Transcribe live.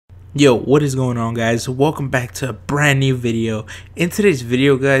Yo, what is going on, guys? Welcome back to a brand new video. In today's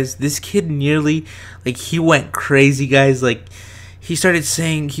video, guys, this kid nearly, he went crazy, guys. He started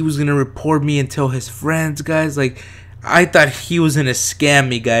saying he was gonna report me and tell his friends, guys. I thought he was gonna scam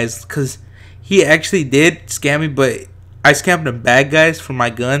me, guys, because he actually did scam me, but I scammed him back, guys, for my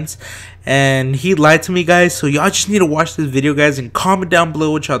guns. And he lied to me, guys. So y'all just need to watch this video, guys, and comment down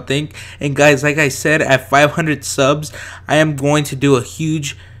below what y'all think. And guys, like I said, at 500 subs, I am going to do a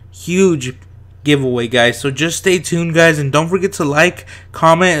huge giveaway, guys. So just stay tuned, guys, and don't forget to like,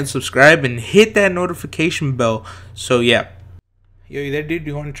 comment, and subscribe, and hit that notification bell. So yeah. Yo, you there, dude?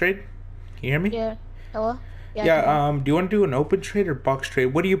 Do you want to trade? Can you hear me? Yeah. Hello? Yeah, do you want to do an open trade or box trade?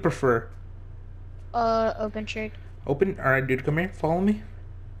 What do you prefer? Open trade. Open? Alright, dude, come here. Follow me.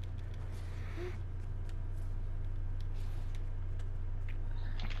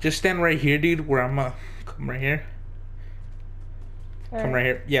 Just stand right here, dude, where I'm gonna come right here. Come right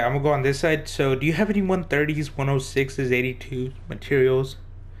here. Yeah, I'm gonna go on this side. So, do you have any 130s, 106s, 82 materials?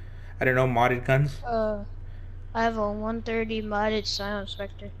 I don't know, modded guns? I have a 130 modded Silent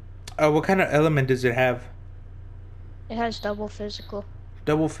Spectre. What kind of element does it have? It has double physical.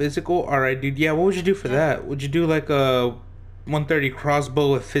 Double physical? Alright, dude. Yeah, what would you do for that? Would you do like a 130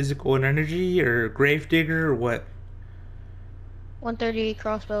 crossbow with physical and energy, or gravedigger, or what? 130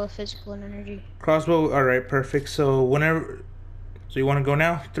 crossbow with physical and energy. Crossbow, alright, perfect. So, whenever... So, you want to go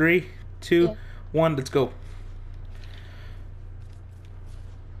now? 3, 2, 1, let's go.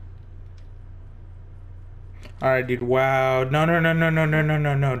 Alright, dude. Wow. No, dude.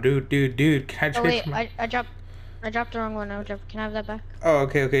 Can I Oh trade wait, for my... I dropped the wrong one. Can I have that back? Oh,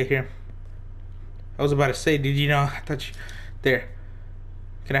 okay, here. I was about to say, did you know? I thought you... There.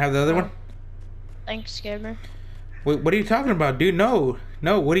 Can I have the other one? Thanks, Scammer. Wait, what are you talking about, dude? No,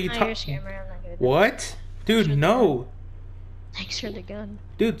 what are you talking? You're Scammer. I'm not good. What? Dude, no. Thanks for the gun.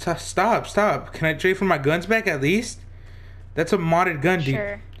 Dude, stop. Can I trade for my guns back at least? That's a modded gun, dude.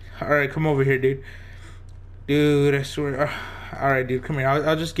 Sure. Alright, come over here, dude. Dude, I swear. Alright, dude, come here.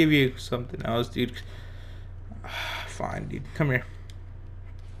 I'll just give you something else, dude. Fine, dude. Come here.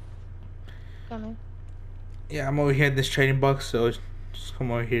 Come in. Yeah, I'm over here at this trading box, so just come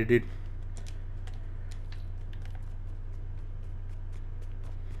over here, dude.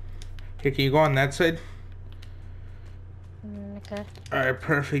 Here, can you go on that side? Okay. Alright,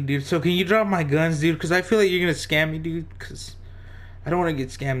 perfect, dude. So, can you drop my guns, dude? Because I feel like you're going to scam me, dude. Because I don't want to get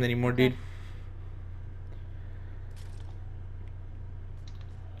scammed anymore, dude.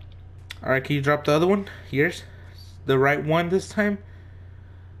 Alright, can you drop the other one? Yours? The right one this time?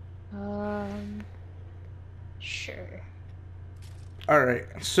 Sure. Alright,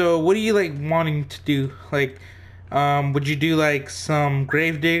 so what are you, wanting to do? Would you do, some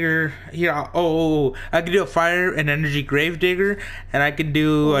gravedigger? Here, I could do a fire and energy gravedigger, and I could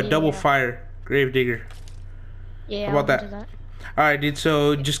do a double fire gravedigger. Yeah, how about that? Alright, dude,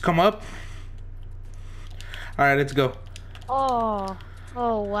 so just come up. Alright, let's go. Oh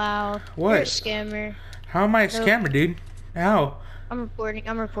wow. What? You're a scammer. How am I a scammer, dude? How? I'm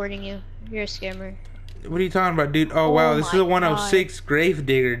reporting you. You're a scammer. What are you talking about, dude? Oh wow, this is a 106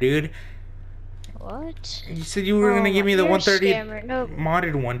 gravedigger, dude. What? You said you were gonna give me the 130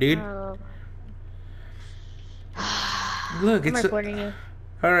 modded one, dude. Look, I'm reporting you.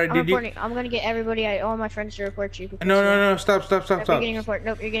 Alright, dude. I'm gonna get all my friends to report you. No, stop. Nope, you're getting reported.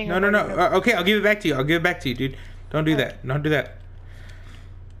 Nope, you're getting reported. No. Okay, I'll give it back to you. Dude. Don't do that. Don't do that.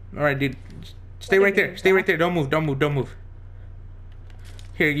 Alright, dude. Stay right there. Don't move.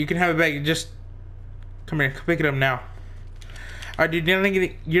 Here, you can have it back. Just come here. Pick it up now. Alright, dude.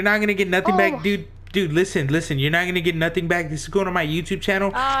 You're not gonna get nothing back, dude. Dude, listen. You're not gonna get nothing back. This is going on my YouTube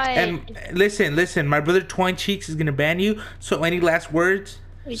channel. And listen. My brother Twine Cheeks is gonna ban you. So any last words,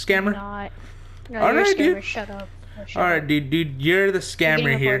 scammer? No, Alright, you're a scammer. dude. Shut up. Alright, dude. You're the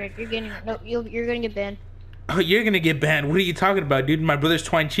scammer here. You're gonna get banned. Oh, you're gonna get banned. What are you talking about, dude? My brother's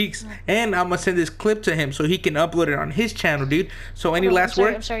Twine Cheeks. And I'm gonna send this clip to him so he can upload it on his channel, dude. So any last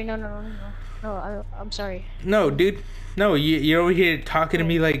words? I'm sorry. No. I'm sorry. No, dude. No, you're over here talking to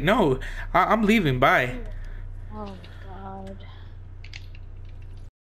me like, no, I'm leaving. Bye. Oh, God.